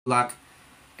luck,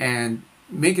 and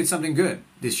make it something good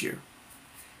this year.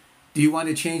 Do you want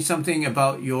to change something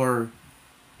about your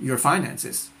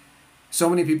finances? So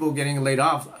many people getting laid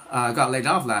off got laid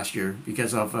off last year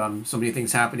because of so many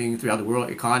things happening throughout the world,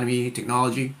 economy,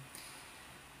 technology.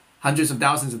 Hundreds of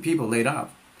thousands of people laid off.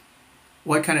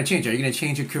 What kind of change? Are you going to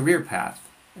change your career path?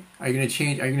 Are you going to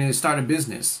change? Are you going to start a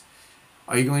business?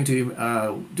 Are you going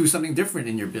to do something different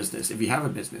in your business if you have a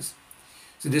business?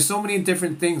 So there's so many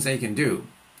different things that you can do.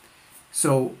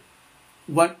 So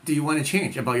what do you want to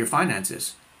change about your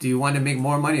finances? Do you want to make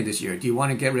more money this year? Do you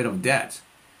want to get rid of debt?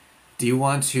 Do you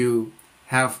want to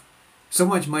have so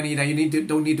much money that you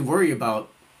don't need to worry about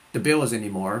the bills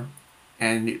anymore,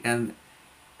 and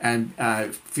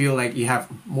feel like you have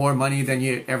more money than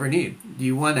you ever need? Do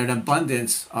you want an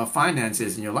abundance of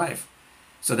finances in your life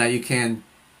so that you can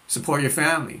support your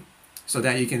family, so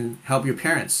that you can help your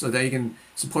parents, so that you can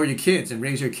support your kids and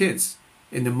raise your kids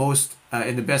in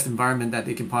the best environment that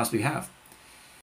they can possibly have?